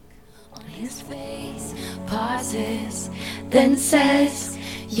His face pauses, then says,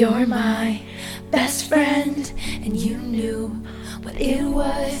 "You're my best friend," and you knew what it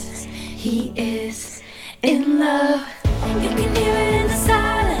was. He is in love. You can hear it in the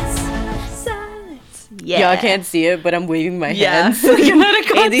silence. Yeah. Y'all can't see it, but I'm waving my hands. Like I'm at a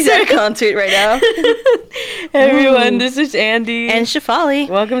concert. Andy's at a concert right now. Hey everyone, this is Andy. And Shafali.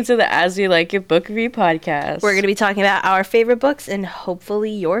 Welcome to the As We Like It Book Review Podcast. We're going to be talking about our favorite books and hopefully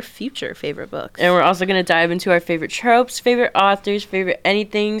your future favorite books. And we're also going to dive into our favorite tropes, favorite authors, favorite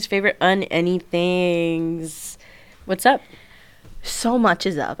anythings, favorite un-anythings. What's up? So much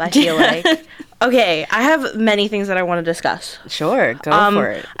is up, I feel like. Okay, I have many things that I want to discuss. Sure, go for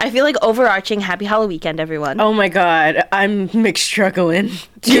it. I feel like overarching, happy Halloween weekend, everyone. Oh my god, I'm struggling.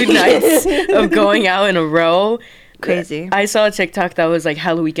 2 nights of going out in a row. Crazy. I saw a TikTok that was like,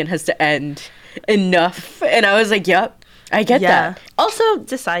 Halloween weekend has to end. Enough. And I was like, yep, I get that. Also,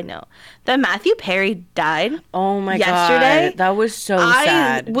 just a side note, that Matthew Perry died. Oh my yesterday. God. That was so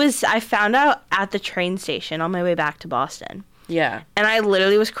sad. I found out at the train station on my way back to Boston. Yeah. And I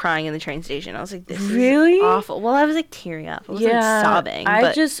literally was crying in the train station. I was like, this really? is awful. Well, I was like tearing up. I wasn't sobbing.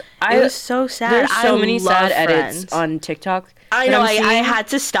 It was so sad. There's so many sad Friends. edits on TikTok. I know. I had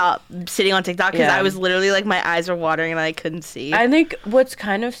to stop sitting on TikTok because I was literally like, my eyes were watering and I couldn't see. I think what's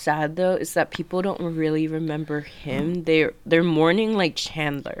kind of sad though is that people don't really remember him. They're mourning like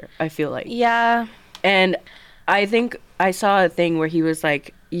Chandler, I feel like. Yeah. And I think I saw a thing where he was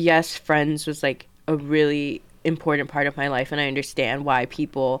like, yes, Friends was like a really important part of my life, and I understand why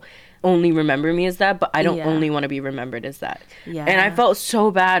people only remember me as that, but I don't only want to be remembered as that. Yeah. And I felt so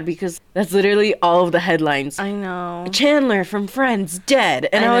bad because that's literally all of the headlines. I know. Chandler from Friends dead.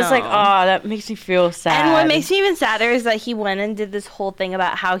 And I was like, oh, that makes me feel sad. And what makes me even sadder is that he went and did this whole thing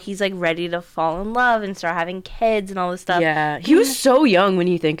about how he's like ready to fall in love and start having kids and all this stuff. Yeah. He was so young when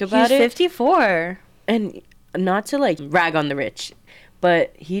you think about it. He was 54. And not to like rag on the rich,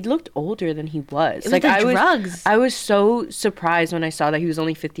 but he looked older than he was. It was drugs. I was so surprised when I saw that he was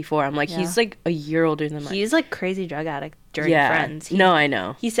only 54. I'm like, he's like a year older than mine. He's like crazy drug addict during Friends. No, I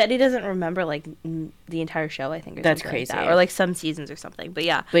know. He said he doesn't remember like the entire show, I think. Or that's something crazy. like that. Or like some seasons or something. But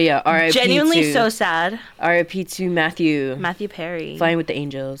yeah. R.I.P. Genuinely so sad. R.I.P. to Matthew Perry. Flying with the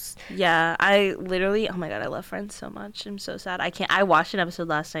Angels. Yeah. I literally, oh my God, I love Friends so much. I'm so sad. I watched an episode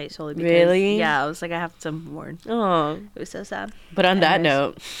last night solely because. Really? Yeah. I was like, I have to mourn. Oh. It was so sad. But on that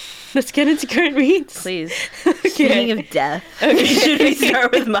note, let's get into current reads. Please. Speaking of death, should we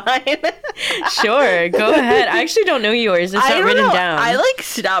start with mine? Sure. Go ahead. I actually don't know yours. It's not written down. I like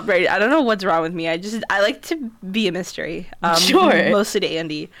stopped writing. I don't know what's wrong with me. I like to be a mystery. Sure. Mostly to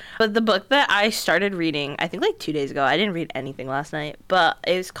Andy. But the book that I started reading, I think like 2 days ago. I didn't read anything last night, but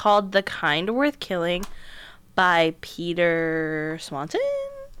it's called The Kind Worth Killing by Peter Swanson.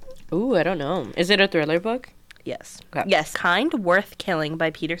 Ooh, I don't know. Is it a thriller book? Yes. Okay. Yes. Kind Worth Killing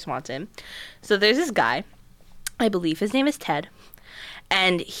by Peter Swanson. So there's this guy. I believe his name is Ted.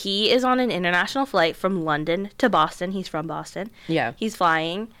 And he is on an international flight from London to Boston. He's from Boston. Yeah. He's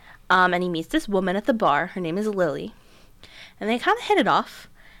flying. And he meets this woman at the bar. Her name is Lily. And they kind of hit it off.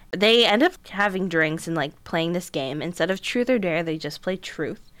 They end up having drinks and like playing this game. Instead of truth or dare, they just play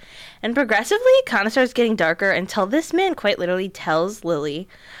truth. And progressively, it kind of starts getting darker until this man quite literally tells Lily,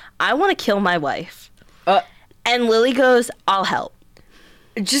 I want to kill my wife. And Lily goes, I'll help.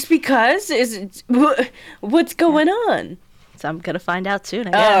 Just because? What's going on? So I'm going to find out soon,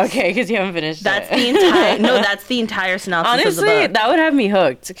 I guess. Oh, okay, because you haven't finished that's it. That's the entire synopsis Honestly, of the book. that would have me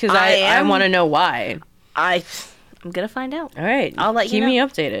hooked, because I want to know why. I'm going to find out. All right. I'll let you know. Keep me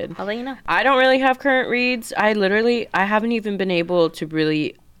updated. I'll let you know. I don't really have current reads. I haven't even been able to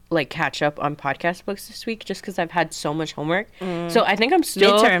really like catch up on podcast books this week just because I've had so much homework. So I think I'm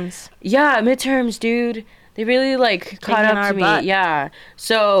still... Midterms. Yeah, midterms, dude. They really like caught up to me. Butt. Yeah.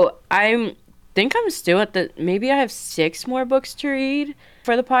 So I think I'm still at maybe I have 6 more books to read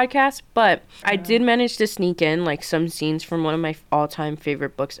for the podcast, but I did manage to sneak in like some scenes from one of my all-time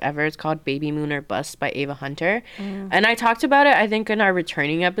favorite books ever. It's called Baby Moon or Bust by Ava Hunter. And I talked about it, I think, in our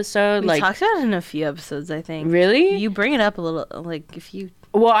returning episode. We talked about it in a few episodes, I think. Really? You bring it up a little, like, if you...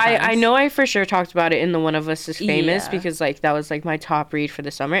 Well, I know I for sure talked about it in the One of Us is Famous because like that was like my top read for the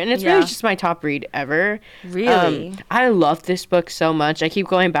summer, and it's really just my top read ever. Really? I love this book so much. I keep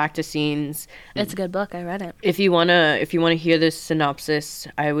going back to scenes. It's a good book. I read it. If you wanna hear this synopsis,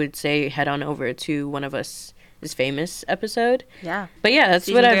 I would say head on over to One of Us is Famous episode. Yeah. But yeah,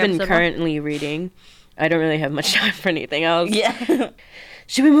 that's what I've been currently reading. I don't really have much time for anything else. Yeah.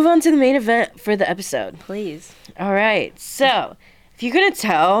 Should we move on to the main event for the episode? Please. All right. So, if you couldn't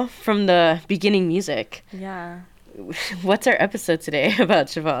tell from the beginning music, what's our episode today about,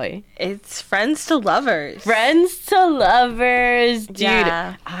 Shivali? It's Friends to Lovers. Friends to Lovers. Dude,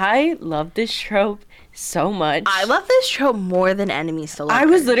 Yeah. I love this trope so much. I love this trope more than Enemies to Lovers. I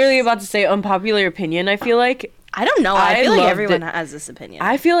was literally about to say unpopular opinion. I feel like I don't know. I feel like loved everyone it. has this opinion.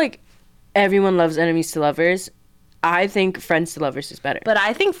 I feel like everyone loves Enemies to Lovers. I think Friends to Lovers is better. But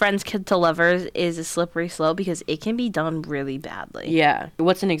I think Friends to Lovers is a slippery slope because it can be done really badly. Yeah.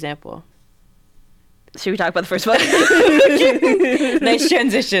 What's an example? Should we talk about the first book? Nice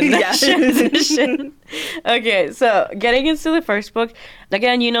transition. Nice transition. Okay, so getting into the first book.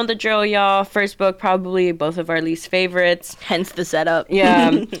 Again, you know the drill, y'all. First book, probably both of our least favorites. Hence the setup.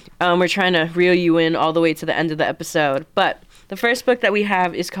 Yeah. We're trying to reel you in all the way to the end of the episode. But the first book that we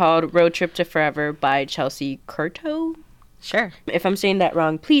have is called Road Trip to Forever by Chelsea Curto. Sure. If I'm saying that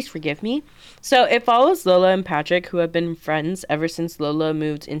wrong, please forgive me. So it follows Lola and Patrick, who have been friends ever since Lola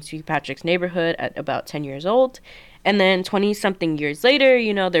moved into Patrick's neighborhood at about 10 years old. And then 20-something years later,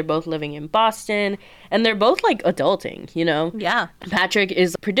 you know, they're both living in Boston. And they're both, like, adulting, you know? Yeah. Patrick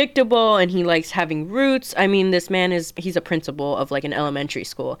is predictable and he likes having roots. I mean, this man he's a principal of, like, an elementary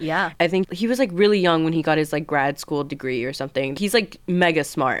school. Yeah. I think he was, like, really young when he got his, like, grad school degree or something. He's, like, mega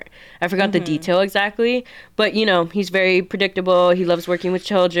smart. I forgot the detail exactly. But, you know, he's very predictable. He loves working with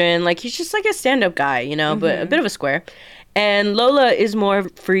children. Like, he's just, like, a stand-up guy, you know, but a bit of a square. And Lola is more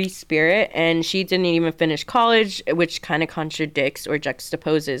free spirit, and she didn't even finish college, which kind of contradicts or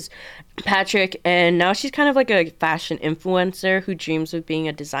juxtaposes Patrick. And now she's kind of like a fashion influencer who dreams of being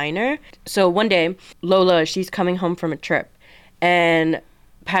a designer. So one day, Lola, she's coming home from a trip, and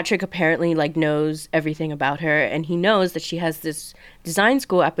Patrick apparently like knows everything about her, and he knows that she has this design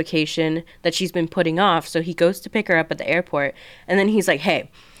school application that she's been putting off. So he goes to pick her up at the airport, and then he's like,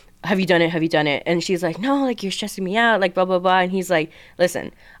 "Hey, have you done it? Have you done it?" And she's like, "No, like, you're stressing me out, like, blah, blah, blah." And he's like,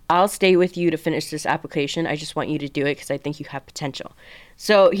 "Listen, I'll stay with you to finish this application. I just want you to do it because I think you have potential."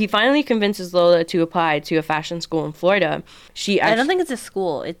 So he finally convinces Lola to apply to a fashion school in Florida. I don't think it's a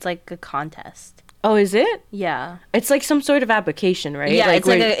school. It's like a contest. Oh, is it? Yeah. It's like some sort of application, right? Yeah, like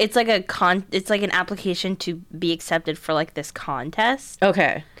it's like an application to be accepted for like this contest.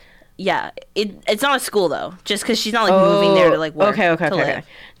 Okay. Yeah, it's not a school though. Just because she's not like moving there to like work. Okay.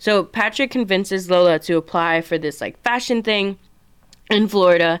 So Patrick convinces Lola to apply for this like fashion thing in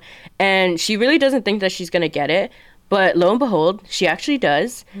Florida, and she really doesn't think that she's gonna get it. But lo and behold, she actually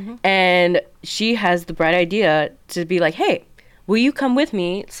does, and she has the bright idea to be like, "Hey, will you come with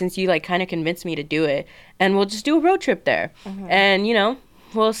me since you like kind of convinced me to do it, and we'll just do a road trip there, and you know."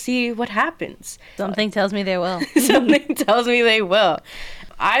 We'll see what happens. Something tells me they will. Something tells me they will.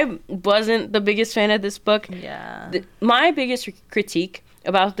 I wasn't the biggest fan of this book. Yeah. My biggest critique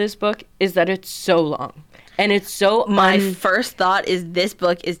about this book is that it's so long. And it's so... My first thought is this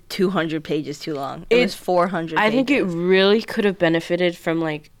book is 200 pages too long. It was 400 pages. I think it really could have benefited from,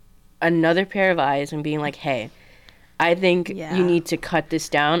 like, another pair of eyes and being like, hey, I think you need to cut this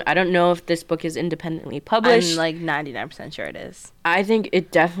down. I don't know if this book is independently published. I'm, like, 99% sure it is. I think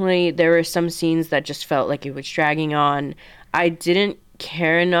it definitely... There were some scenes that just felt like it was dragging on. I didn't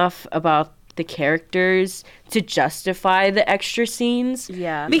care enough about the characters to justify the extra scenes.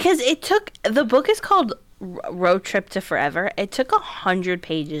 Yeah. Because the book is called Road Trip to Forever. It took 100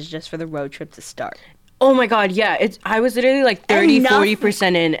 pages just for the road trip to start. Oh my god, yeah. I was literally like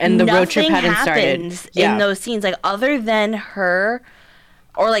 40% in and the road trip hadn't started. In those scenes, like other than her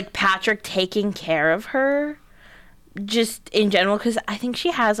or like Patrick taking care of her. Just in general, because I think she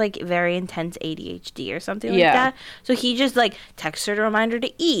has like very intense ADHD or something like that. So he just like texts her to remind her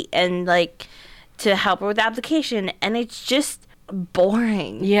to eat and like to help her with the application, and it's just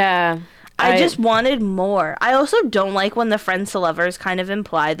boring. Yeah. I just wanted more. I also don't like when the friends to lovers kind of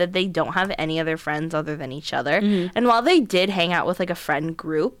imply that they don't have any other friends other than each other. And while they did hang out with like a friend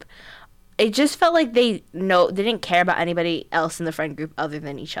group, it just felt like they didn't care about anybody else in the friend group other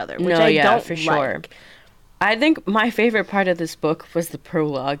than each other, which I don't for like. sure. I think my favorite part of this book was the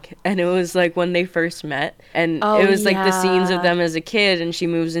prologue, and it was like when they first met, and it was like the scenes of them as a kid, and she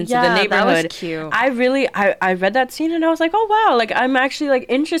moves into the neighborhood. That was cute. I read that scene and I was like, oh wow, like I'm actually like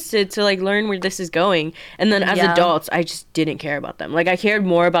interested to like learn where this is going. And then as adults, I just didn't care about them. Like I cared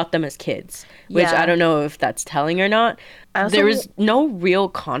more about them as kids, which I don't know if that's telling or not. There was no real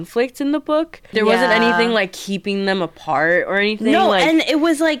conflict in the book. There wasn't anything like keeping them apart or anything. No, like, and it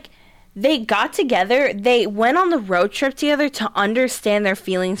was like they got together, they went on the road trip together to understand their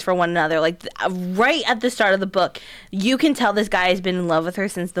feelings for one another. Like right at the start of the book, you can tell this guy has been in love with her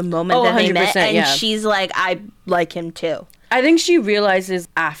since the moment that they met, and she's like, I like him too. I think she realizes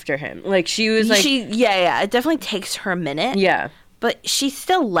after him. Like she was like, it definitely takes her a minute. Yeah, but she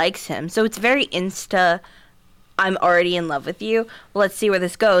still likes him, so it's very insta. I'm already in love with you. Let's see where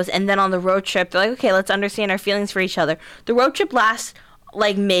this goes. And then on the road trip, they're like, okay, let's understand our feelings for each other. The road trip lasts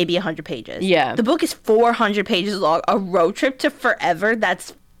like maybe 100 pages. Yeah. The book is 400 pages long. A road trip to forever,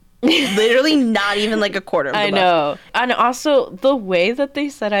 that's literally not even like a quarter of the book. I know. And also, the way that they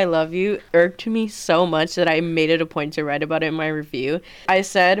said I love you irked me so much that I made it a point to write about it in my review. I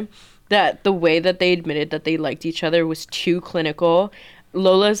said that the way that they admitted that they liked each other was too clinical.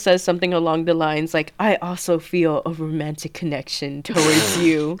 Lola says something along the lines like, I also feel a romantic connection towards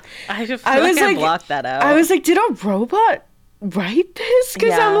you. I was like, blocked that out. I was like, did a robot write this?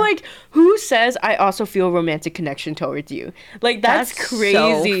 Because I'm like, who says I also feel a romantic connection towards you? Like, that's crazy.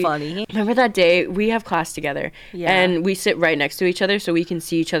 So funny. Remember that day we have class together and we sit right next to each other so we can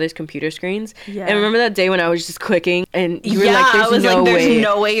see each other's computer screens. Yeah. And remember that day when I was just clicking and you were like, there's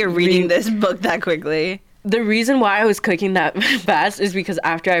no way you're reading this book that quickly. The reason why I was clicking that fast is because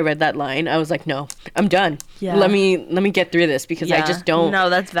after I read that line, I was like, no, I'm done. Yeah. Let me get through this because I just don't. No,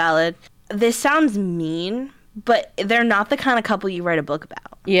 that's valid. This sounds mean, but they're not the kind of couple you write a book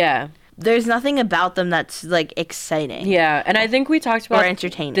about. Yeah. There's nothing about them that's like exciting. Yeah, and I think we talked about or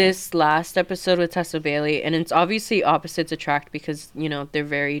entertaining. This last episode with Tessa Bailey, and it's obviously opposites attract because, you know, they're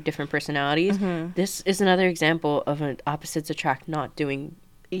very different personalities. Mm-hmm. This is another example of an opposites attract not doing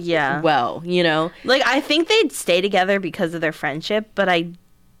well, you know? Like, I think they'd stay together because of their friendship, but I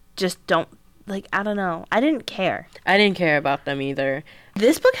just don't, like, I don't know. I didn't care. I didn't care about them either.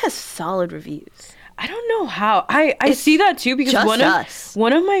 This book has solid reviews. I don't know how. I see that too because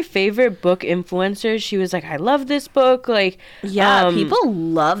one of my favorite book influencers, she was like, I love this book. Like, people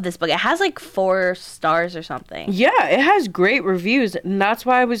love this book. It has like 4 stars or something. Yeah, it has great reviews, and that's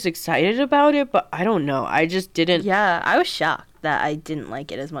why I was excited about it, but I don't know. I just didn't. Yeah, I was shocked that I didn't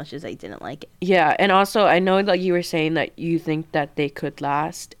like it as much as I didn't like it. Yeah, and also I know that you were saying that you think that they could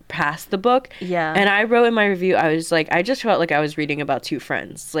last past the book. Yeah. And I wrote in my review, I was like, I just felt like I was reading about 2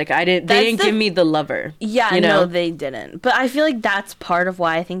 friends. Like, they didn't give me the lover. Yeah, you know? No, they didn't. But I feel like that's part of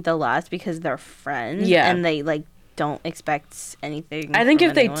why I think they'll last, because they're friends. Yeah. And they, like, don't expect anything. I think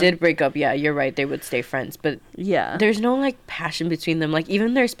if anyone. They did break up, yeah, you're right, they would stay friends. But yeah, there's no like passion between them. Like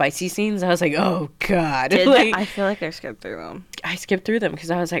even their spicy scenes, I was like, oh god. Like, I feel like I skipped through them. I skipped through them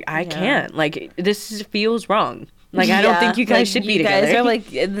because I was like, I can't. Like this feels wrong. Like I don't think you guys should be together. You guys are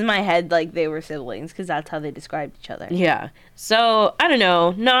like in my head like they were siblings because that's how they described each other. Yeah. So I don't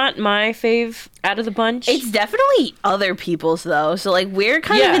know, not my fave out of the bunch. It's definitely other people's though. So like we're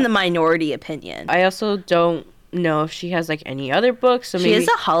kind of in the minority opinion. I also don't know if she has like any other books. So she has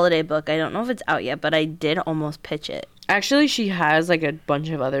a holiday book. I don't know if it's out yet, but I did almost pitch it. Actually, she has like a bunch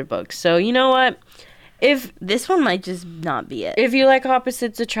of other books. So you know what? If this one might just not be it. If you like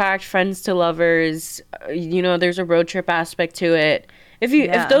opposites attract, friends to lovers, you know, there's a road trip aspect to it.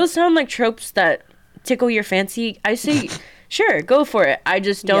 If those sound like tropes that tickle your fancy, I say sure, go for it. I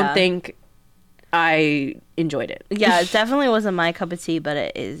just don't think I enjoyed it. Yeah, it definitely wasn't my cup of tea, but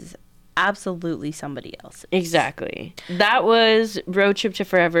it is absolutely somebody else's. Exactly. That was Road Trip to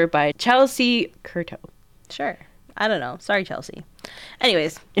Forever by Chelsea Curto. Sure. I don't know. Sorry, Chelsea.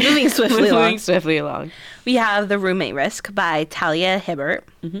 Anyways, moving swiftly along. We have The Roommate Risk by Talia Hibbert.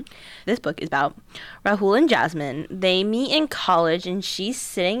 Mm-hmm. This book is about Rahul and Jasmine. They meet in college, and she's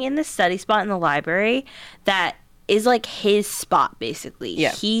sitting in the study spot in the library that is like his spot, basically.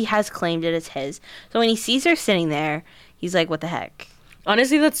 Yeah. He has claimed it as his. So when he sees her sitting there, he's like, what the heck?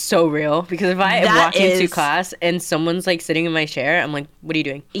 Honestly, that's so real. Because if I walk into class and someone's like sitting in my chair, I'm like, what are you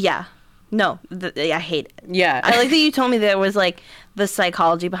doing? Yeah. No, I hate it. Yeah. I like that you told me there was, like, the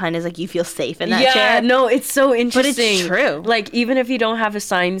psychology behind it is, like, you feel safe in that chair. Yeah, no, it's so interesting. But it's true. Like, even if you don't have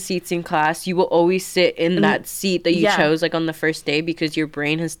assigned seats in class, you will always sit in that seat that you chose, like, on the first day because your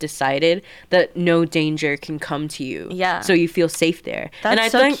brain has decided that no danger can come to you. Yeah. So you feel safe there.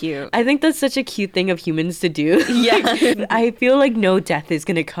 That's so cute. I think that's such a cute thing of humans to do. Yeah. Like, I feel like no death is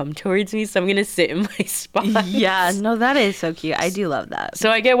going to come towards me, so I'm going to sit in my spot. Yeah, no, that is so cute. I do love that. So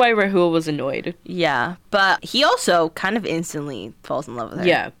I get why Rahul was annoyed. Yeah, but he also kind of instantly falls in love with her.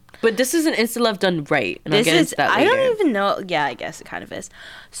 Yeah, but this is an instant love done right, and I'll get into that later. I don't even know. Yeah, I guess it kind of is.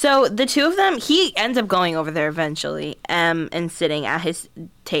 So the two of them, he ends up going over there eventually, and sitting at his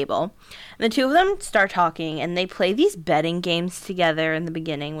table. And the two of them start talking, and they play these betting games together in the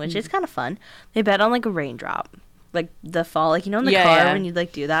beginning, which is kind of fun. They bet on like a raindrop. Like the fall, like, you know, in the car when you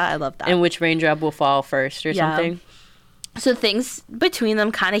like do that. I love that. And which raindrop will fall first or something. So things between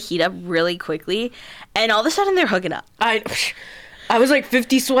them kind of heat up really quickly, and all of a sudden they're hooking up. I was like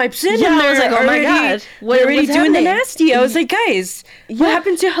 50 swipes in, Yeah, and I was they're like, oh my already, God, they're already what's doing the happening? nasty. I was like, guys, what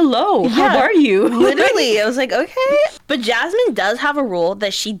happened to hello? How Yeah. are you? Literally, I was like, okay. But Jasmine does have a rule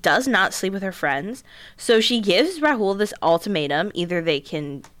that she does not sleep with her friends. So she gives Rahul this ultimatum. Either they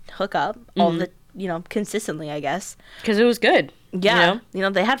can hook up all the, consistently, I guess. Because it was good. Yeah.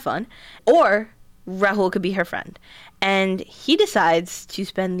 They had fun. Or Rahul could be her friend. And he decides to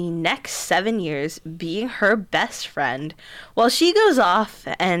spend the next 7 years being her best friend while she goes off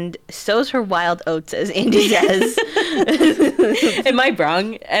and sows her wild oats, as Andy says. Am I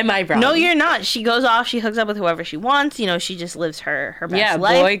wrong? No, you're not. She goes off. She hooks up with whoever she wants. She just lives her best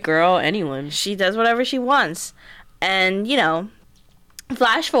life. Boy, girl, anyone. She does whatever she wants. And,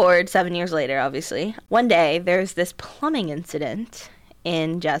 flash forward 7 years later, obviously. One day, there's this plumbing incident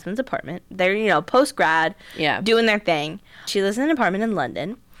in Jasmine's apartment. They're, post-grad, doing their thing. She lives in an apartment in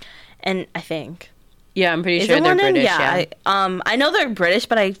London. And I think... Yeah, I'm pretty Is sure it they're London? British. Yeah. I know they're British,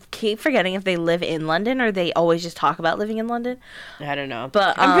 but I keep forgetting if they live in London or they always just talk about living in London. I don't know.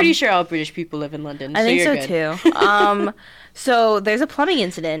 But I'm pretty sure all British people live in London. I think you're so good. too. So there's a plumbing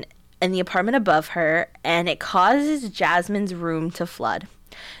incident in the apartment above her, and it causes Jasmine's room to flood.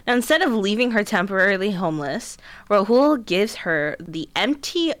 Now, instead of leaving her temporarily homeless, Rahul gives her the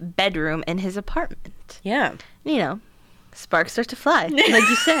empty bedroom in his apartment. Yeah. Sparks start to fly, like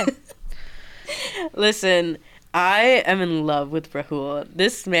you said. Listen, I am in love with Rahul.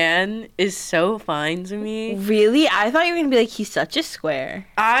 This man is so fine to me. Really? I thought you were going to be like, he's such a square.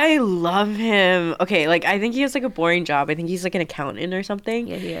 I love him. Okay, I think he has a boring job. I think he's an accountant or something.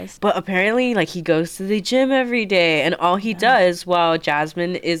 Yeah, he is. But apparently, he goes to the gym every day, and all he does while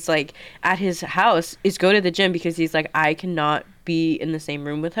Jasmine is at his house is go to the gym because he's I cannot be in the same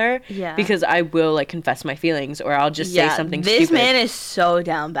room with her because I will confess my feelings or I'll just say something this stupid. Man is so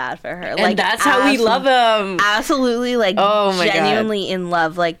down bad for her. And that's how we love him. Absolutely, oh my genuinely God. in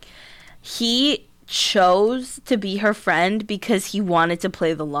love. He chose to be her friend because he wanted to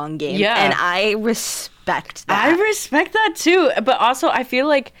play the long game. Yeah. And I respect that. I respect that too. But also I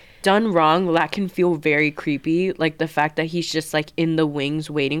feel done wrong, that can feel very creepy. The fact that he's just in the wings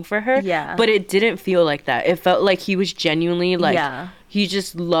waiting for her. Yeah. But it didn't feel like that. It felt like he was genuinely he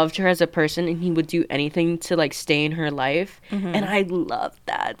just loved her as a person and he would do anything to stay in her life. Mm-hmm. And I loved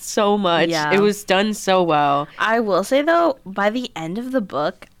that so much. Yeah. It was done so well. I will say though, by the end of the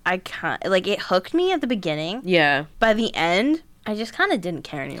book, I can't it hooked me at the beginning. Yeah. By the end, I just kind of didn't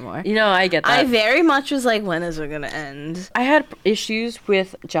care anymore. I get that. I very much was when is it going to end? I had issues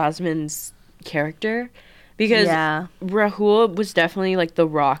with Jasmine's character because Rahul was definitely the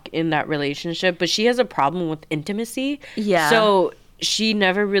rock in that relationship, but she has a problem with intimacy. Yeah. So she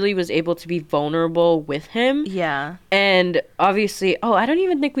never really was able to be vulnerable with him. Yeah. And obviously, I don't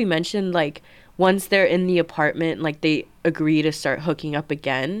even think we mentioned once they're in the apartment, they agree to start hooking up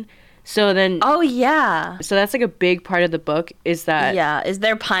again. So then... Oh, yeah. So that's a big part of the book is that... Yeah, is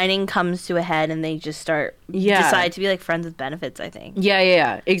their pining comes to a head and they just start... decide to be friends with benefits, I think.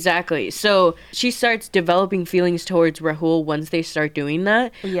 Yeah, exactly. So she starts developing feelings towards Rahul once they start doing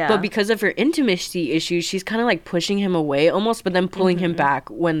that. Yeah. But because of her intimacy issues, she's kind of pushing him away almost, but then pulling him back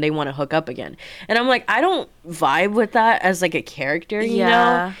when they want to hook up again. And I'm I don't vibe with that as a character, you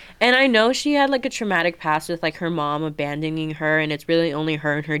know? And I know she had a traumatic past with her mom abandoning her, and it's really only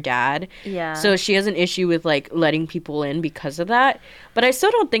her and her dad. Yeah. So she has an issue with letting people in because of that. But I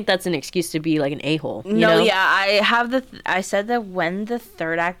still don't think that's an excuse to be an a-hole. You know? Yeah, I said that when the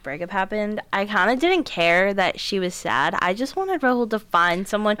third act breakup happened, I kind of didn't care that she was sad. I just wanted Rahul to find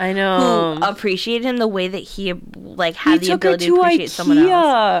someone who appreciated him the way that he had the ability to appreciate someone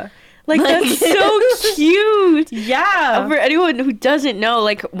else. That's so cute. Yeah. For anyone who doesn't know,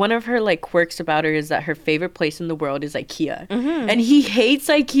 one of her quirks about her is that her favorite place in the world is IKEA. Mm-hmm. And he hates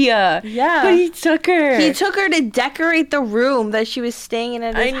IKEA. Yeah. But he took her. He took her to decorate the room that she was staying in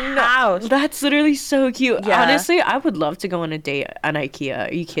at his house. That's literally so cute. Yeah. Honestly, I would love to go on a date on IKEA.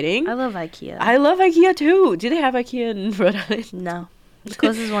 Are you kidding? I love IKEA. I love IKEA too. Do they have IKEA in Rhode Island? No. The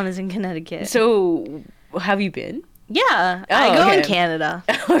closest one is in Connecticut. So, have you been? Yeah, I go in Canada.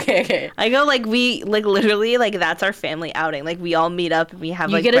 Okay. I go we literally that's our family outing. We all meet up and we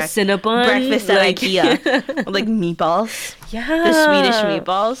have you get a Cinnabon breakfast at IKEA. Meatballs. Yeah, the Swedish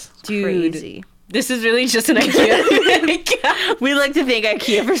meatballs. Dude, crazy. This is really just an IKEA. We'd like to thank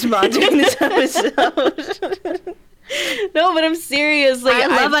IKEA for sponsoring this episode. No, but I'm serious. I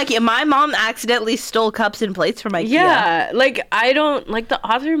love IKEA. My mom accidentally stole cups and plates from IKEA. Yeah, I don't the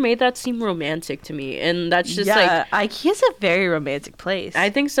author made that seem romantic to me, and that's just IKEA's a very romantic place. I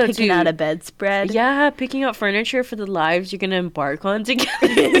think so picking too. out a bedspread. Yeah, picking out furniture for the lives you're gonna embark on together.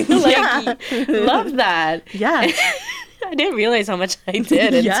 Yeah. Love that. Yeah. I didn't realize how much I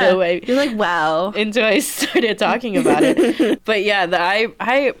did You're like, wow. until I started talking about it. But yeah,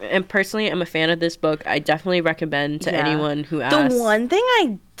 I am personally am a fan of this book. I definitely recommend to anyone who asks. The one thing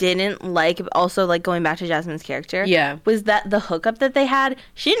I didn't like, also like going back to Jasmine's character, was that the hookup that they had,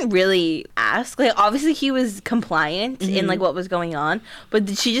 she didn't really ask. Like obviously he was compliant in like what was going on,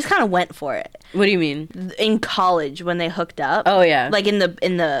 but she just kind of went for it. What do you mean? In college when they hooked up. Oh yeah. Like in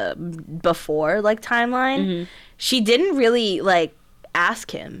the before like timeline, she didn't really like ask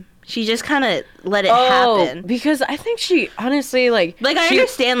him. She just kind of let it happen. Because I think she honestly like I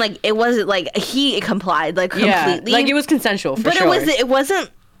understand like it wasn't like he complied like completely. Like it was consensual for but sure. it wasn't.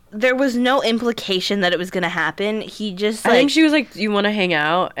 There was no implication that it was gonna happen. He just like, I think she was like, "Do you want to hang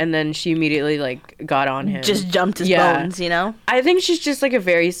out?" And then she immediately like got on him, just jumped his bones, you know. I think she's just like a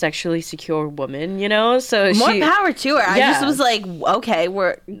very sexually secure woman, you know. So more power to her. I just was like, okay,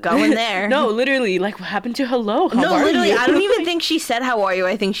 we're going there. No, literally, like what happened to hello? How are literally, you? I don't even think she said how are you.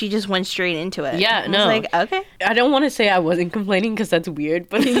 I think she just went straight into it. Yeah, no, I was like, okay. I don't want to say I wasn't complaining because that's weird,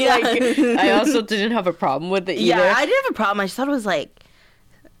 but like I also didn't have a problem with it either. Yeah, I didn't have a problem. I just thought it was like,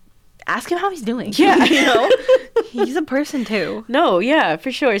 ask him how he's doing. Yeah. You know? He's a person too. No, yeah,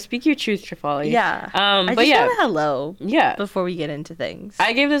 for sure. Speak your truth, Trifali. Yeah. But just yeah. want a hello. Yeah. Before we get into things.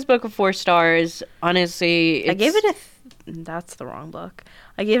 I gave this book 4 stars. Honestly, I gave it that's the wrong book.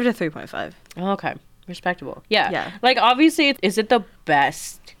 I gave it a 3.5. Okay. Respectable. Yeah. Yeah. Like, obviously, is it the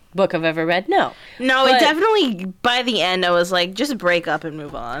best book I've ever read? No. No, But it definitely, by the end, I was like, just break up and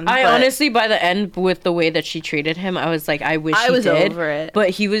move on. I But honestly, by the end, with the way that she treated him, I was like, I wish he was did. over it. But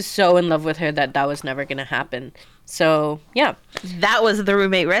he was so in love with her that was never going to happen. So, yeah. That was The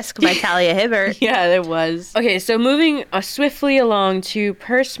Roommate Risk by Talia Hibbert. Yeah, there was. Okay, so moving swiftly along to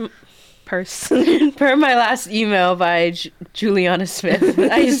Per My Last Email by Juliana Smith.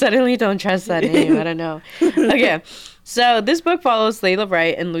 I suddenly don't trust that name. I don't know. Okay. So this book follows Layla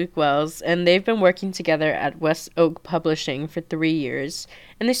Wright and Luke Wells, and they've been working together at West Oak Publishing for 3 years.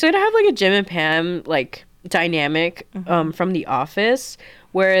 And they sort of have like a Jim and Pam like dynamic from The Office,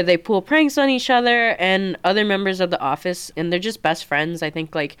 where they pull pranks on each other and other members of the office, and they're just best friends. I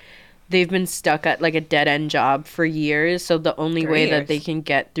think like they've been stuck at like a dead end job for years, so the only way that they can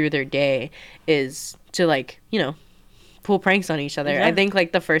get through their day is to like, you know, pull pranks on each other. Yeah. I think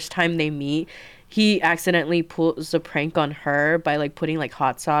like the first time they meet, he accidentally pulls a prank on her by like putting like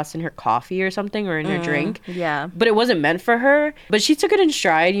hot sauce in her coffee or something, or in her drink. Yeah. But it wasn't meant for her. But she took it in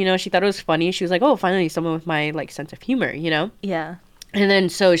stride, you know, she thought it was funny. She was like, oh, finally someone with my like sense of humor, you know? Yeah. And then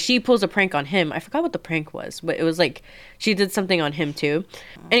so she pulls a prank on him. I forgot what the prank was, but it was like she did something on him too.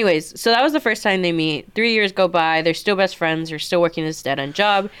 Anyways, so that was the first time they meet. 3 years go by. They're still best friends. They're still working this dead-end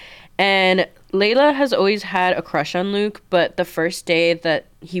job. And Layla has always had a crush on Luke, but the first day that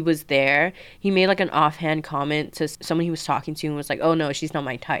he was there, he made like an offhand comment to someone he was talking to and was like, oh no, she's not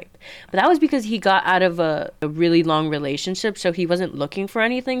my type. But that was because he got out of a really long relationship, so he wasn't looking for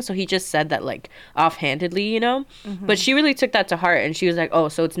anything, so he just said that like offhandedly, you know? Mm-hmm. But she really took that to heart, and she was like, oh,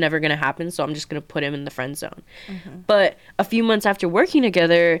 so it's never gonna happen, so I'm just gonna put him in the friend zone. Mm-hmm. But a few months after working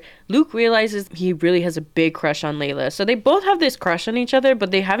together, Luke realizes he really has a big crush on Layla. So they both have this crush on each other, but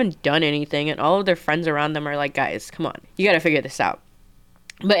they haven't done anything, and all of their friends around them are like, guys, come on, you gotta figure this out.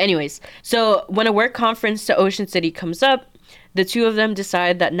 But anyways, so when a work conference to Ocean City comes up, the two of them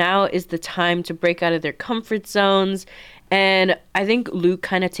decide that now is the time to break out of their comfort zones. And I think Luke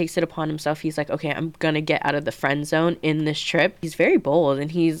kind of takes it upon himself. He's like, okay, I'm going to get out of the friend zone in this trip. He's very bold.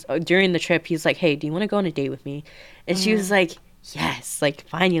 And during the trip, he's like, hey, do you want to go on a date with me? And she was like, yes, like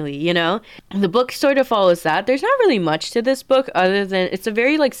finally, you know? The book sort of follows that. There's not really much to this book other than it's a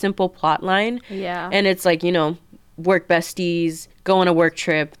very like simple plot line. Yeah. And it's like, you know, work besties, go on a work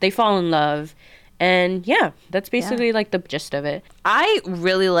trip, they fall in love, and yeah, that's basically like the gist of it. I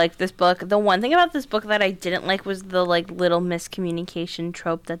really liked this book. The one thing about this book that I didn't like was the like little miscommunication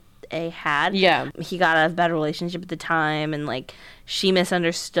trope that A had. Yeah. He got out of a bad relationship at the time, and like she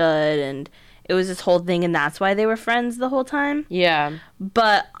misunderstood, and it was this whole thing, and that's why they were friends the whole time. Yeah.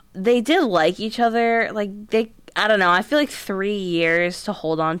 But they did like each other. Like I don't know, I feel like 3 years to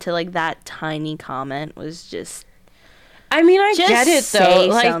hold on to like that tiny comment was just... I mean, I get it though.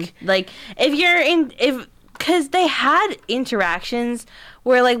 Like because they had interactions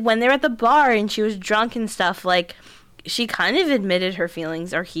where like when they were at the bar and she was drunk and stuff, like she kind of admitted her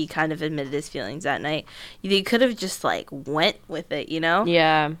feelings, or he kind of admitted his feelings that night. They could have just like went with it, you know?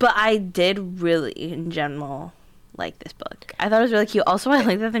 Yeah. But I did really, in general, like this book. I thought it was really cute. Also, I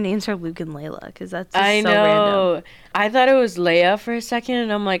like that their names are Luke and Layla because that's just I so know. random. I thought it was Leia for a second,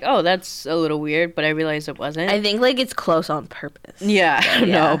 and I'm like, oh, that's a little weird, but I realized it wasn't. I think like it's close on purpose. Yeah, So,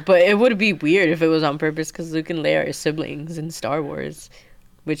 no, but it would be weird if it was on purpose because Luke and Leia are siblings in Star Wars,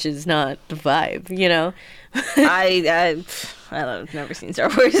 which is not the vibe, you know? I don't know. I've never seen Star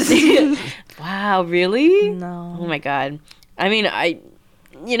Wars. Wow, really? No. Oh my god. I mean,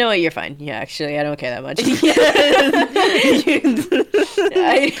 you know what? You're fine. Yeah, actually, I don't care that much.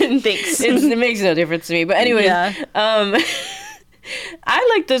 Thanks. It makes no difference to me. But anyways, Yeah.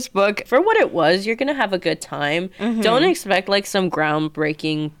 I like this book for what it was. You're gonna have a good time. Don't expect like some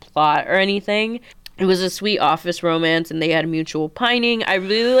groundbreaking plot or anything. It was a sweet office romance, and they had mutual pining. I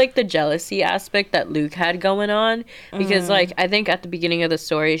really like the jealousy aspect that Luke had going on because, like, I think at the beginning of the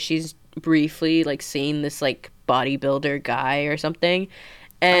story, she's briefly like seeing this like bodybuilder guy or something,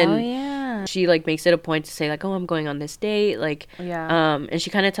 and Oh, yeah. she like makes it a point to say like, oh, I'm going on this date, like, Yeah. and she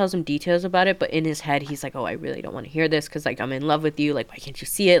kind of tells him details about it, but in his head he's like, oh, I really don't want to hear this because like I'm in love with you, like why can't you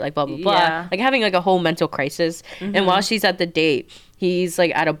see it, like blah blah blah, Yeah. like having like a whole mental crisis. And while she's at the date, he's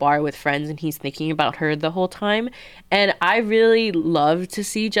like at a bar with friends and he's thinking about her the whole time, and I really love to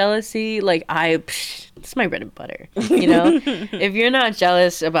see jealousy. Like it's my bread and butter, you know. If you're not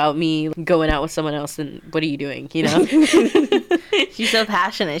jealous about me going out with someone else, then what are you doing, you know? She's so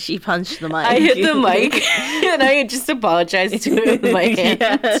passionate. She punched the mic. I hit the mic and I just apologized to it with my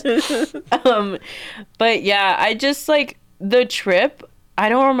hands. But yeah, I just like the trip. I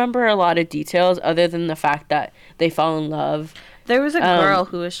don't remember a lot of details other than the fact that they fall in love. There was a girl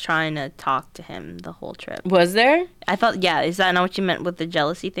who was trying to talk to him the whole trip. Was there? I thought, yeah, is that not what you meant with the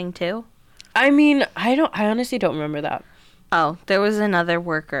jealousy thing too? I mean, I honestly don't remember that. Oh, there was another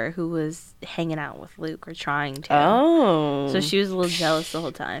worker who was hanging out with Luke or trying to. Oh. So she was a little jealous the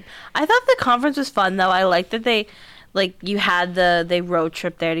whole time. I thought the conference was fun though. I liked that you had they road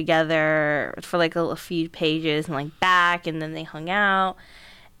trip there together for like a few pages and like back, and then they hung out.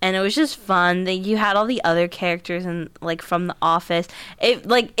 And it was just fun. You had all the other characters and like from The Office. It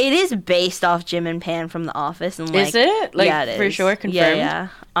is based off Jim and Pam from The Office. And like, is it? Like, yeah, it for is. sure, confirmed? Yeah.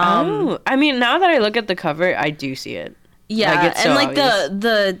 I mean, now that I look at the cover, I do see it. Yeah, Like, it's so and like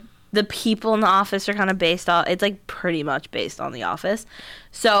obvious. the people in The Office are kind of based off. It's like pretty much based on The Office.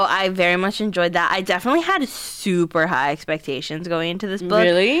 So I very much enjoyed that. I definitely had super high expectations going into this book.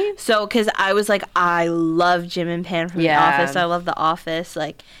 Really? So, because I was like, I love Jim and Pam from Yeah. The Office. I love The Office.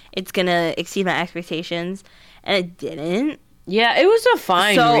 Like, it's gonna exceed my expectations, and it didn't. Yeah, it was a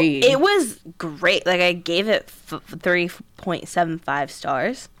fine So read. it was great. Like, I gave it 3.75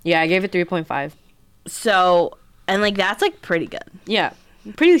 stars. Yeah, I gave it 3.5. So, and like that's like pretty good. Yeah,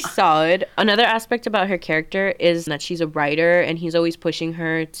 pretty solid. Another aspect about her character is that she's a writer, and he's always pushing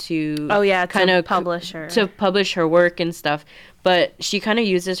her to Kind of publish her. to publish her work and stuff. But she kind of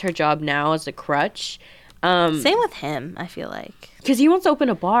uses her job now as a crutch. Same with him, I feel like. Because he wants to open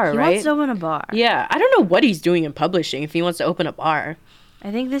a bar, He right? wants to open a bar. Yeah, I don't know what he's doing in publishing if he wants to open a bar.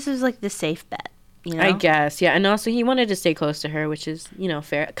 I think this is like the safe bet, you know? I guess, yeah. And also he wanted to stay close to her, which is,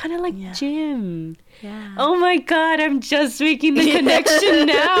 fair. Kind of like Yeah. Jim. Yeah. Oh my god, I'm just making the connection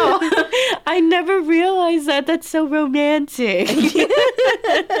now. I never realized that. That's so romantic.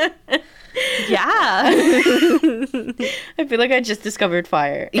 Yeah. I feel like I just discovered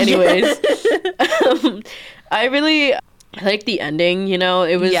fire. Anyways, I really like the ending,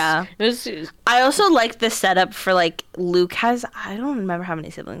 It was I also like the setup for like Luke has, I don't remember how many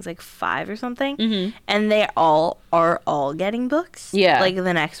siblings, like 5 or something. Mhm. And they are all getting books. Yeah. Like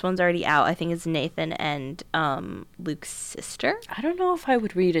the next one's already out. I think it's Nathan and Luke's sister. I don't know if I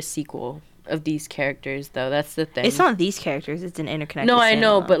would read a sequel of these characters though. That's the thing. It's not these characters, it's an interconnected No, I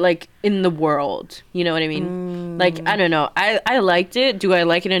know, standalone. but like in the world, you know what I mean? Like, I don't know. I liked it. Do I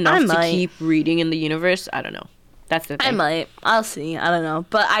like it enough to might. keep reading in the universe? I don't know. That's the thing. I might. I'll see. I don't know.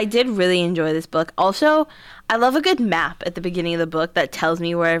 But I did really enjoy this book. Also, I love a good map at the beginning of the book that tells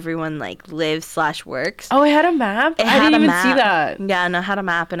me where everyone like lives / works. Oh, it had a map? It I had didn't a even map. see that. Yeah, no, I had a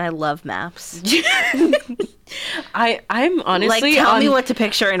map and I love maps. I'm honestly Like, tell me on- what to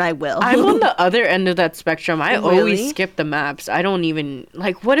picture and I will. I'm on the other end of that spectrum. I Really? always skip the maps. I don't even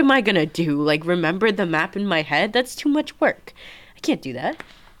like. What am I gonna do? Like remember the map in my head? That's too much work. I can't do that.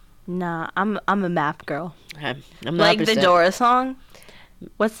 Nah, I'm a map girl. I'm the Like the opposite. Dora song.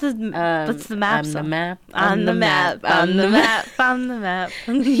 What's the map I'm song? the map. On the map. On the map. On the map.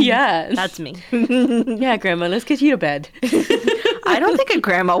 Yeah, That's me. yeah, Grandma. Let's get you to bed. I don't think a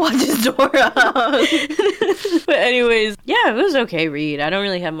grandma watches Dora. But anyways, yeah, it was okay read. I don't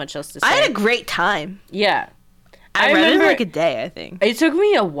really have much else to say. I had a great time. Yeah. I read it in remember- like a day, I think. It took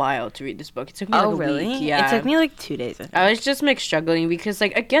me a while to read this book. It took me like Oh, a really? week. Yeah. It took me like 2 days, I think. I was just like struggling because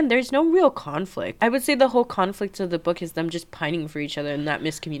like again, there's no real conflict. I would say the whole conflict of the book is them just pining for each other and that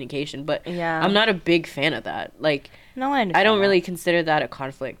miscommunication. But Yeah. I'm not a big fan of that. Like No, I understand I don't that. really consider that a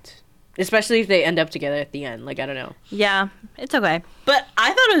conflict. Especially if they end up together at the end. Like I don't know. Yeah, it's okay. But I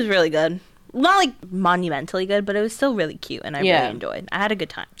thought it was really good. Not like monumentally good, but it was still really cute and I Yeah. really enjoyed. I had a good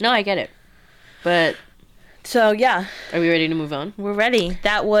time. No, I get it. But So yeah, are we ready to move on? we're ready.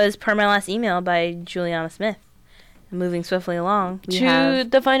 That was Per My Last Email by Juliana Smith. Moving swiftly along, we to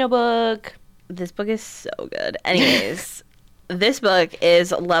have the final book. this book is so good. Anyways, this book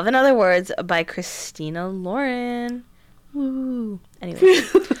is Love and Other Words by Christina Lauren. Woo.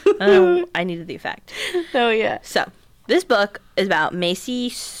 Anyways, I needed the effect. Oh yeah. So, this book is about Macy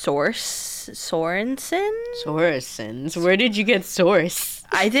Sorensen. Sorensen's. Where did you get Source?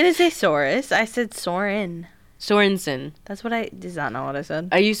 I didn't say Soros. I said Soren. Sorensen. That's what I... Does that not what I said?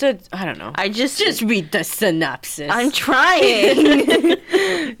 You said I don't know. I just read the synopsis. I'm trying.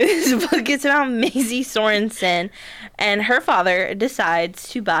 This book is about Maisie Sorensen, and her father decides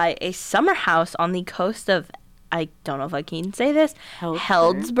to buy a summer house on the coast of, I don't know if I can say this,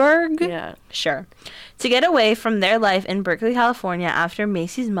 Heldsburg. Yeah. Sure. To get away from their life in Berkeley, California after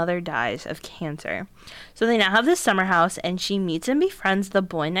Macy's mother dies of cancer. So they now have this summer house, and she meets and befriends the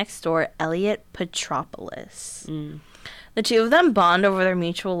boy next door, Elliot Petropoulos. The two of them bond over their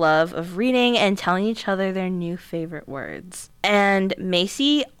mutual love of reading and telling each other their new favorite words. And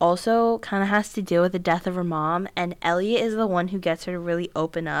Macy also kind of has to deal with the death of her mom, and Elliot is the one who gets her to really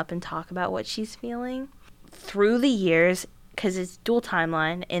open up and talk about what she's feeling. Through the years, because it's dual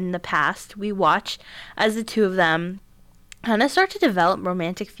timeline, in the past, we watch as the two of them kind of start to develop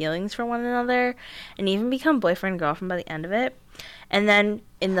romantic feelings for one another and even become boyfriend and girlfriend by the end of it. And then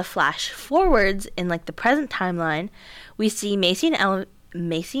in the flash forwards, in like the present timeline, we see Macy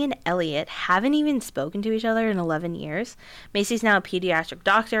and Elliot haven't even spoken to each other in 11 years. Macy's now a pediatric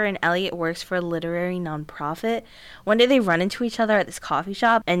doctor, and Elliot works for a literary nonprofit. One day they run into each other at this coffee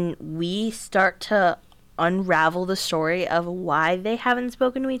shop, and we start to unravel the story of why they haven't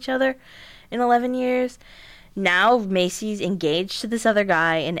spoken to each other in 11 years. Now Macy's engaged to this other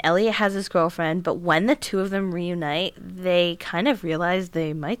guy, and Elliot has his girlfriend, but when the two of them reunite, they kind of realize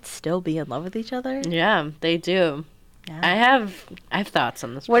they might still be in love with each other. Yeah, they do. Yeah. I have thoughts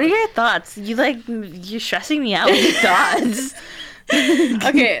on this. What are book. your thoughts? You're stressing me out with your thoughts.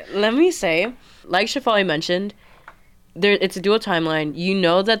 Okay, let me say, like Shafali mentioned, it's a dual timeline. You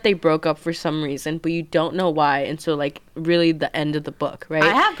know that they broke up for some reason, but you don't know why until like really the end of the book, right?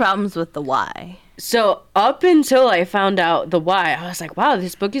 I have problems with the why. So up until I found out the why, I was like, wow,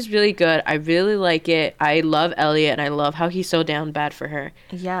 this book is really good. I really like it. I love Elliot, and I love how he's so down bad for her.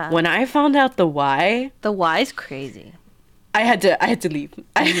 Yeah. When I found out the why, The why's crazy. I had to leave.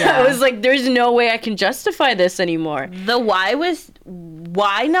 Yeah. I was like, there's no way I can justify this anymore. The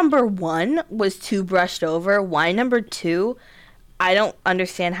why number 1 was too brushed over. Why number 2, I don't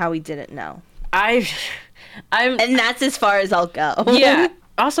understand how he didn't know. I'm And that's as far as I'll go. yeah.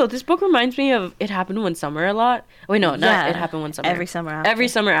 Also, this book reminds me of It Happened One Summer a lot. Wait, no, not Yeah. It Happened One Summer. Every summer after. Every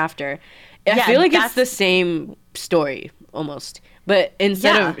summer after. I Yeah, feel like it's that's- the same story almost. But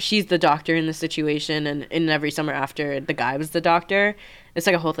instead Yeah. of she's the doctor in the situation, and in Every Summer After, the guy was the doctor. It's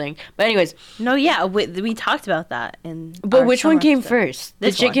like a whole thing. But anyways, No, yeah, we talked about that in. but our which one summer came episode. first? The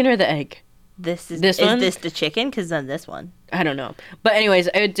This one. chicken or the egg? This is This one? this the chicken? Because then this one. I don't know. But anyways,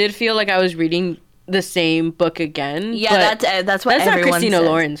 I did feel like I was reading the same book again. Yeah, but that's what that's not everyone Christina says.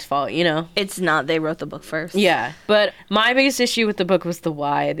 Lauren's fault, you know? It's not. They wrote the book first. Yeah, but my biggest issue with the book was the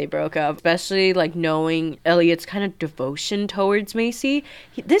why they broke up, especially like knowing Elliot's kind of devotion towards Macy.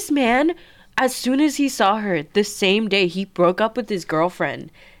 This man, as soon as he saw her, the same day he broke up with his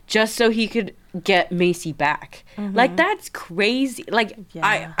girlfriend just so he could get Macy back. Like that's crazy. Like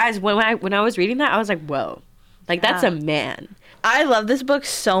Yeah. when I was reading that, I was like, whoa, like that's Yeah. a man. I love this book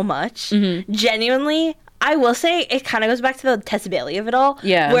so much. Mm-hmm. Genuinely, I will say it kind of goes back to the Tessa Bailey of it all.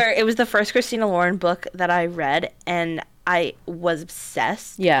 Yeah. Where it was the first Christina Lauren book that I read, and I was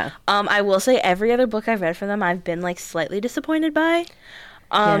obsessed. Yeah. I will say every other book I've read from them, I've been like slightly disappointed by.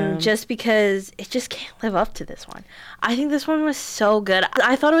 Yeah. Just because it just can't live up to this one. I think this one was so good.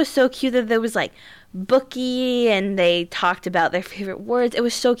 I thought it was so cute that there was like booky and they talked about their favorite words. It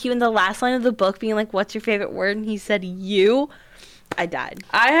was so cute in the last line of the book being like, "What's your favorite word?" And he said, "You." I died.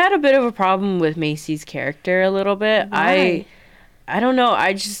 I had a bit of a problem with Macy's character a little bit. Why? I don't know.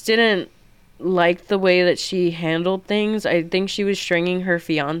 I just didn't like the way that she handled things. I think she was stringing her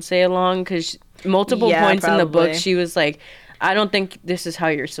fiance along because multiple Yeah, points in the book probably. she was like, I don't think this is how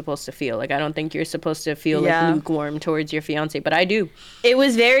you're supposed to feel. Like, I don't think you're supposed to feel like lukewarm towards your fiance, but I do. It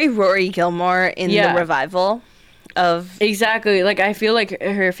was very Rory Gilmore in the revival of... Exactly. Like, I feel like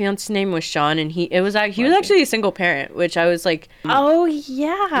her fiance's name was Sean, and he was actually a single parent, which I was like... Oh,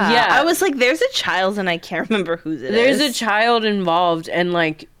 yeah. Yeah. I was like, there's a child, and I can't remember whose it is. There's a child involved, and,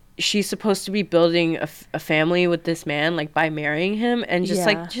 like, she's supposed to be building a family with this man, like, by marrying him, and just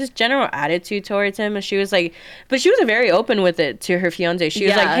just general attitude towards him. And she was like, but she was very open with it to her fiance. She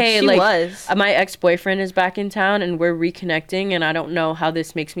was like, hey, like, my ex-boyfriend is back in town and we're reconnecting, and I don't know how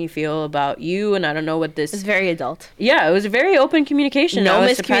this makes me feel about you, and I don't know what this... It's very adult. Yeah, it was a very open communication. No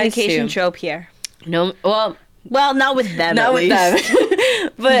miscommunication trope here. No, well, not with them, not with them.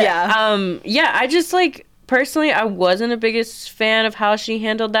 But yeah, I just like... Personally, I wasn't the biggest fan of how she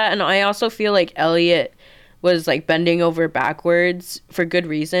handled that, and I also feel like Elliot was like bending over backwards for good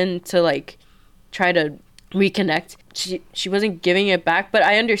reason to like try to reconnect. She wasn't giving it back, but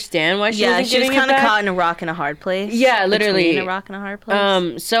I understand why she wasn't giving it back. Yeah, she was kind of caught in a rock and a hard place. Yeah, literally. Between a rock and a hard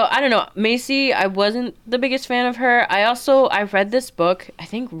place. So I don't know. Macy, I wasn't the biggest fan of her. I read this book, I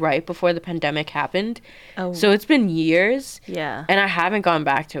think right before the pandemic happened. Oh. So it's been years. Yeah. And I haven't gone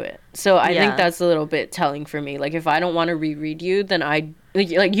back to it. So I think that's a little bit telling for me. Like, if I don't want to reread you, then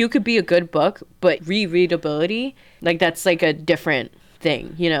like you could be a good book, but rereadability, like, that's like a different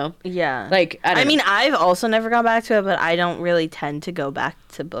thing, you know? Yeah. Like, I mean, I've also never gone back to it, but I don't really tend to go back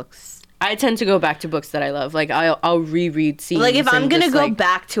to books. I tend to go back to books that I love. Like, I'll reread scenes. Like, if I'm going to go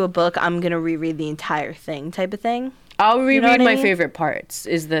back to a book, I'm going to reread the entire thing type of thing. I'll reread my favorite parts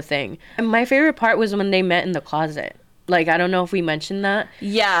is the thing. And my favorite part was when they met in the closet. Like, I don't know if we mentioned that.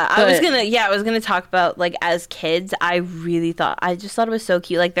 Yeah, I was gonna talk about, like, as kids, I just thought it was so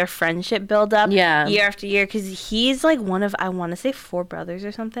cute. Like, their friendship build up year after year, because he's, like, one of, I want to say 4 brothers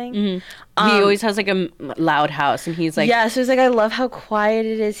or something. Mm-hmm. He always has, like, a loud house, and he's like... Yeah, so he's like, I love how quiet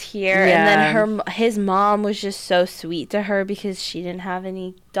it is here. Yeah. And then his mom was just so sweet to her because she didn't have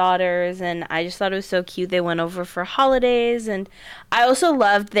any daughters, and I just thought it was so cute. They went over for holidays, and I also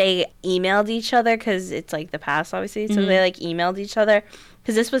loved they emailed each other, because it's, like, the past, obviously, so they, like, emailed each other,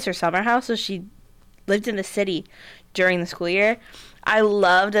 because this was her summer house, so she lived in the city during the school year. I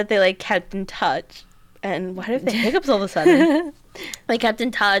loved that they, like, kept in touch. And why did they hiccups all of a sudden? They kept in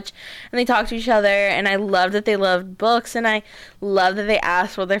touch, and they talked to each other, and I loved that they loved books, and I love that they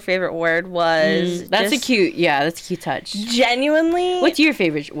asked what their favorite word was. That's a cute touch. Genuinely. What's your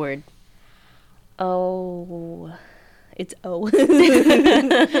favorite word? Oh, it's O.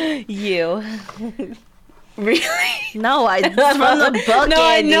 You. Really? No, it's from the book. No,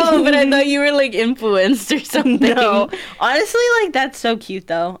 Andy. I know, but I thought you were, like, influenced or something. No. Honestly, like, that's so cute,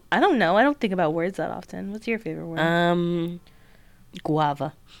 though. I don't know. I don't think about words that often. What's your favorite word?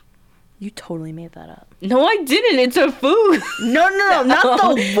 Guava. You totally made that up. No, I didn't. It's a food. No, not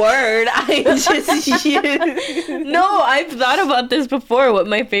the word. I just... No, I've thought about this before, what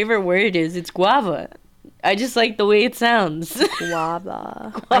my favorite word is. It's guava. I just like the way it sounds.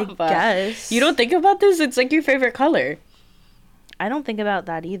 Guava. I guess. You don't think about this? It's like your favorite color. I don't think about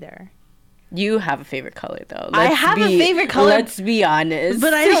that either. You have a favorite color, though. I have a favorite color. Let's be honest.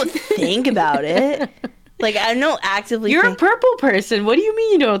 But I don't think about it. Like, I don't actively You're a purple person. What do you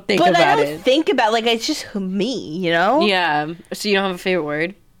mean you don't think about it? But I don't think about, like, it's just me, you know? Yeah. So you don't have a favorite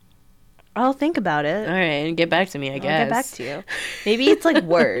word? I'll think about it. All right, and get back to me, I guess. I'll get back to you. Maybe it's like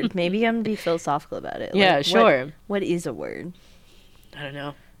word. Maybe I'm going to be philosophical about it. Yeah, like, sure. What is a word? I don't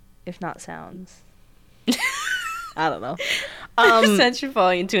know. If not sounds. I don't know. You're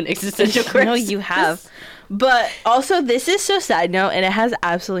falling into an existential crisis. No, you have. But also, this is so side note, and it has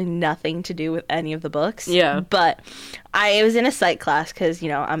absolutely nothing to do with any of the books. Yeah. But I was in a psych class because, you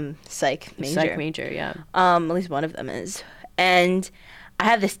know, I'm psych major. Psych major, yeah. At least one of them is. And I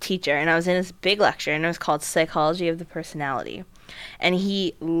had this teacher, and I was in this big lecture, and it was called Psychology of the Personality. And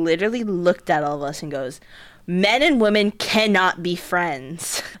he literally looked at all of us and goes, men and women cannot be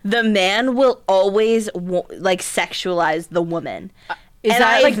friends. The man will always, sexualize the woman. Is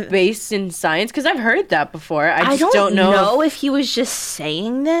that, like, based in science? Because I've heard that before. I just don't know if he was just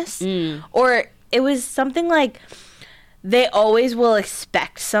saying this. Or it was something like they always will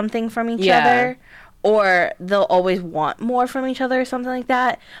expect something from each other. Or they'll always want more from each other or something like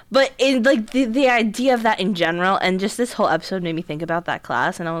that. But in, like, the idea of that in general, and just this whole episode made me think about that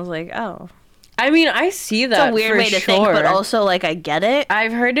class. And I was like, oh. I mean, I see that. It's a weird way to think, but also, like, I get it.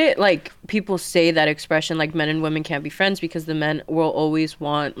 I've heard it, like, people say that expression, like, men and women can't be friends because the men will always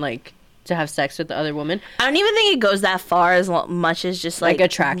want, like, to have sex with the other woman. I don't even think it goes that far as much as just, like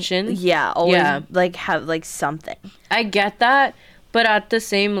attraction. Yeah, always, like, have, like, something. I get that, but at the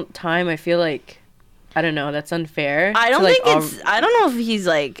same time, I feel like I don't know. That's unfair. I don't to, like, think it's. I don't know if he's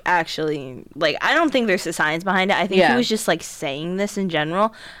like actually like. I don't think there's a science behind it. I think he was just like saying this in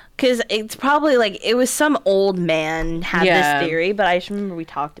general, because it's probably like it was some old man had this theory, but I just remember we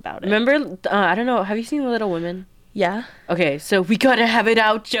talked about it. Remember? I don't know. Have you seen Little Women? Yeah. Okay, so we gotta have it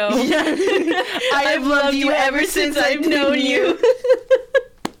out, Joe. I've loved you ever since I've known you.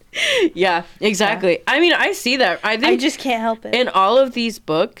 Yeah, exactly. Yeah. I mean, I see that. I think I just can't help it. In all of these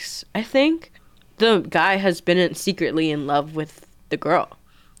books, I think the guy has been secretly in love with the girl.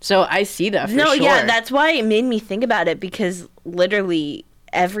 So I see that for sure. Yeah, that's why it made me think about it, because literally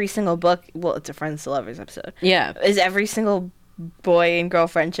every single book, well, it's a friends to lovers episode. Yeah. Is every single boy and girl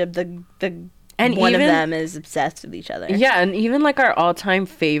friendship, and one of them is obsessed with each other. Yeah, and even like our all-time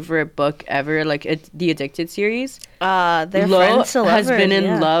favorite book ever, like the Addicted series. Their friends to lovers has been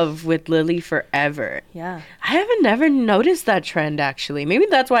in love with Lily forever. Yeah, I haven't never noticed that trend actually. Maybe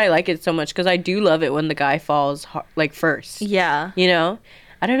that's why I like it so much, because I do love it when the guy falls like first. Yeah, you know,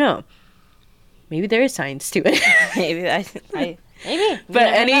 I don't know. Maybe there is science to it. Maybe maybe.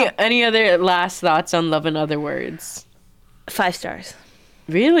 But any other last thoughts on Love in Other Words? 5 stars.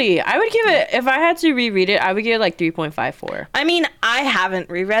 Really? I would give it, if I had to reread it, I would give it like 3.54. I mean, I haven't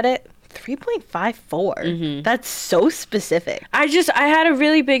reread it. 3.54? Mm-hmm. That's so specific. I had a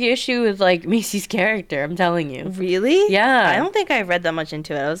really big issue with like Macy's character, I'm telling you. Really? Yeah. I don't think I read that much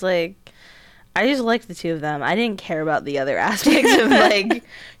into it. I was like, I just liked the two of them. I didn't care about the other aspects of like,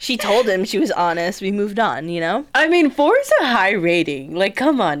 she told him she was honest. We moved on, you know? I mean, 4 is a high rating. Like,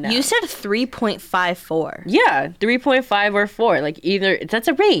 come on now. You said 3.54. Yeah, 3.5 or 4. Like, either, that's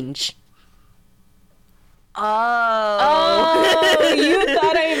a range. Oh, you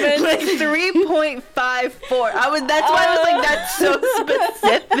thought I meant like 3.54. That's why I was like, that's so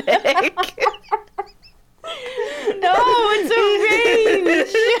specific. No, it's a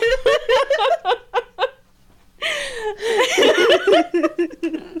range.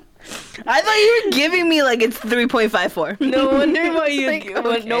 I thought you were giving me like it's 3.54. No wonder why you. Like,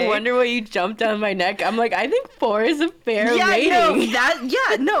 okay. No wonder why you jumped down my neck. I'm like, I think 4 is a fair rating.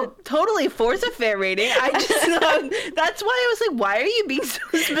 No, totally 4 is a fair rating. I just that's why I was like, why are you being so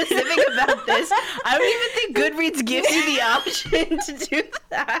specific about this? I don't even think Goodreads gives you the option to do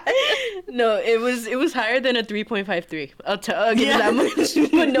that. No, it was higher than a 3.53. I'll give you that much,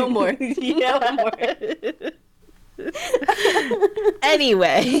 but no more. No more.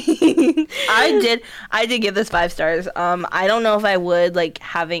 Anyway, I did give this 5 stars. I don't know if I would like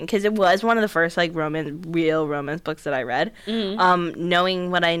having, because it was one of the first like real romance books that I read. Mm-hmm.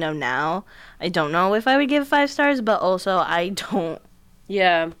 Knowing what I know now, I don't know if I would give 5 stars, but also I don't.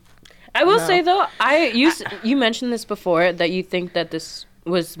 Yeah, I will say though, you mentioned this before, that you think that this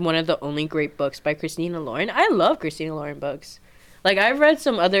was one of the only great books by Christina Lauren. I love Christina Lauren books. Like, I've read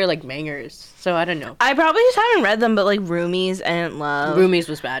some other, like, bangers, so I don't know. I probably just haven't read them, but, like, Roomies, I didn't love. Roomies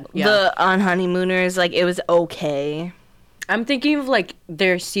was bad, yeah. The On Honeymooners, like, it was okay. I'm thinking of, like,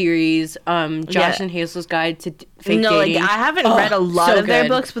 their series, Josh and Hazel's Guide to Fake Dating. Like, I haven't read a lot of their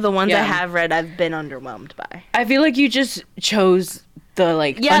books, but the ones I have read, I've been underwhelmed by. I feel like you just chose the,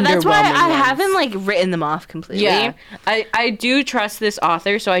 like, that's why I ones. haven't, like, written them off completely. Yeah, I do trust this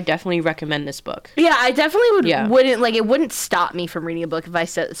author, so I definitely recommend this book. Yeah, I definitely wouldn't, like, it wouldn't stop me from reading a book if I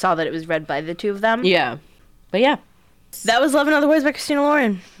saw that it was read by the two of them. Yeah, but yeah. That was Love in Other Words by Christina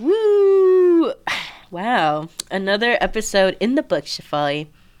Lauren. Woo! Wow, another episode in the books, Shafali.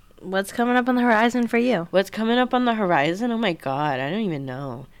 What's coming up on the horizon for you? What's coming up on the horizon? Oh my god, I don't even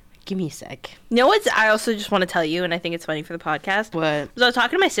know. Give me a sec. You know what? I also just want to tell you, and I think it's funny for the podcast. What? So I was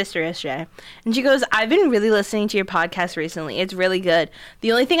talking to my sister yesterday, and she goes, I've been really listening to your podcast recently. It's really good.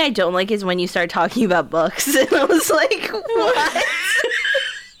 The only thing I don't like is when you start talking about books. And I was like, what?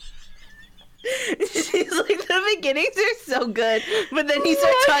 She's like, the beginnings are so good, but then you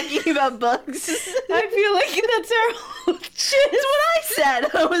start talking about books. I feel like that's our whole That's what I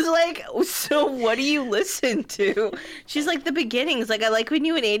said. I was like, so what do you listen to? She's like, the beginnings. Like, I like when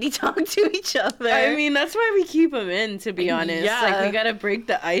you and Andy talk to each other. I mean, that's why we keep them in, to be honest. Yeah. Like, we gotta break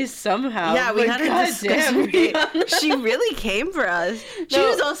the ice somehow. Yeah, we gotta discuss. She really came for us. She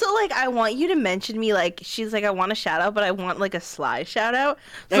was also like, I want you to mention me. Like, she's like, I want a shout out, but I want like a sly shout out.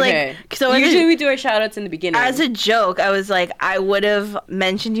 So, okay. Like, so usually we do our shout outs in the beginning. As a joke, I was like, I would have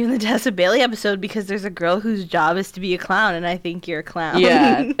mentioned you in the Tessa Bailey episode because there's a girl whose job is to be a clown. and I think you're a clown.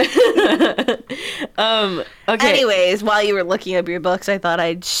 Yeah. Okay. Anyways, while you were looking up your books, I thought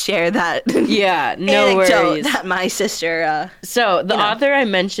I'd share that Yeah, no anecdote worries. that my sister. So the you know. author I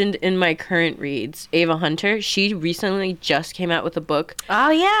mentioned in my current reads, Ava Hunter, she recently just came out with a book. Oh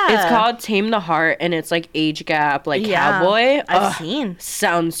yeah, It's called Tame the Heart, and it's like age gap, like Yeah, cowboy. I've Ugh, seen.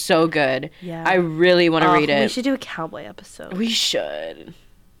 sounds so good. Yeah. I really want to read it. We should do a cowboy episode. We should.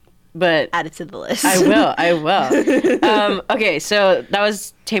 But Add it to the list. I will. Okay, so that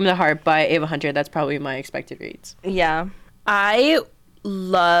was Tame the Heart by Ava Hunter. That's probably my expected reads. Yeah, I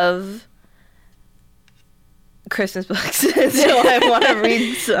love Christmas books, so I want to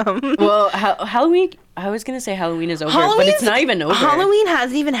read some. Well, Halloween. I was gonna say Halloween is over, but it's not even over. Halloween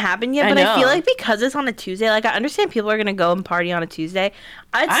hasn't even happened yet, I but I feel know. like because it's on a Tuesday, like I understand people are gonna go and party on a Tuesday.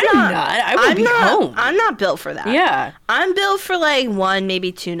 I'm not. I will be home. I'm not built for that. Yeah. I'm built for like 1,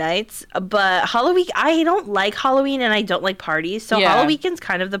 maybe 2 nights, but Halloween, I don't like Halloween and I don't like parties, so Yeah. Halloween's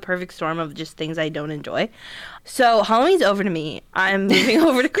kind of the perfect storm of just things I don't enjoy. So Halloween's over to me. I'm moving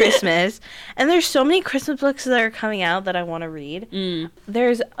over to Christmas, and there's so many Christmas books that are coming out that I want to read.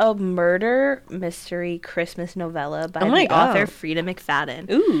 There's a murder mystery Christmas novella by my the God. author Frida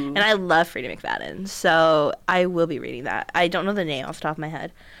McFadden. Ooh. And I love Frida McFadden, so I will be reading that. I don't know the name off the top of my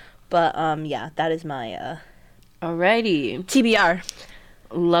head, but yeah, that is my Alrighty. TBR.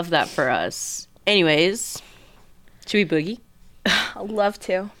 Love that for us. Anyways, should we boogie? I'd love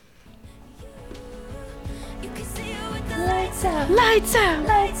to. You can see it with the lights out. Lights out.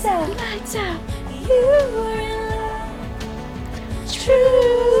 Lights out. Lights out. You were in love.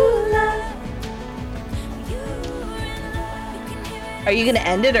 True love. You were in love. You can hear it. Are you gonna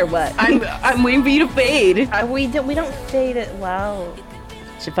end it or what? I'm waiting for you to fade. We don't fade it well.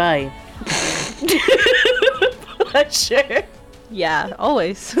 Shafai. Sure. Yeah,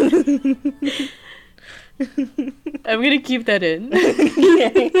 always. I'm gonna keep that in.